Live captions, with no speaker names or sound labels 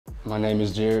My name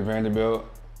is Jarred Vanderbilt.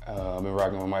 I've been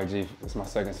rocking with Mike G. It's my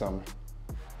second summer.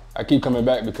 I keep coming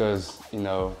back because,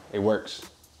 it works.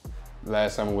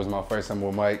 Last summer was my first summer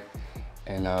with Mike,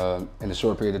 and in a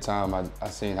short period of time, I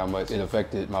seen how much it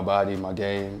affected my body, my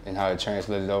game, and how it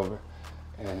translated over.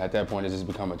 And at that point, it just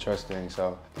become a trust thing.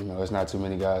 So, it's not too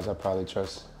many guys I probably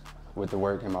trust with the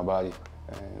work in my body,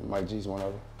 and Mike G's one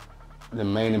of them. The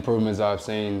main improvements I've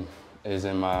seen is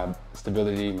in my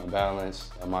stability, my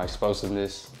balance, and my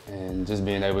explosiveness, and just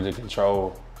being able to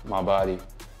control my body.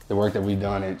 The work that we've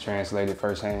done, it translated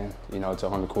firsthand, to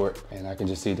on the court, and I can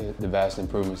just see the vast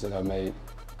improvements that I've made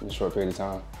in a short period of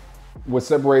time. What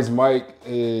separates Mike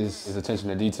is his attention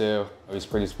to detail. He's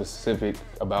pretty specific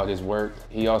about his work.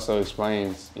 He also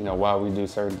explains, why we do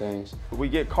certain things. We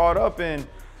get caught up in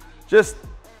just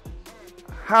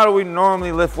how do we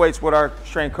normally lift weights with our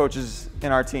strength coaches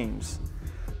in our teams.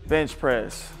 Bench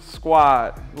press,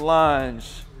 squat,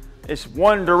 lunge. It's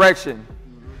one direction.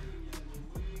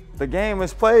 The game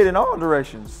is played in all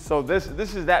directions. So this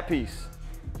is that piece.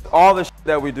 All the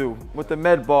that we do with the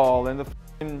med ball and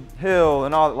the hill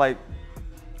and all,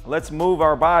 let's move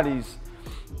our bodies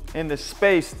in the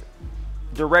spaced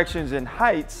directions and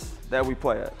heights that we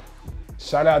play at.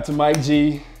 Shout out to Mike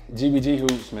G, GBG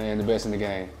Hoops, man, the best in the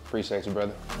game. Appreciate you,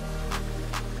 brother.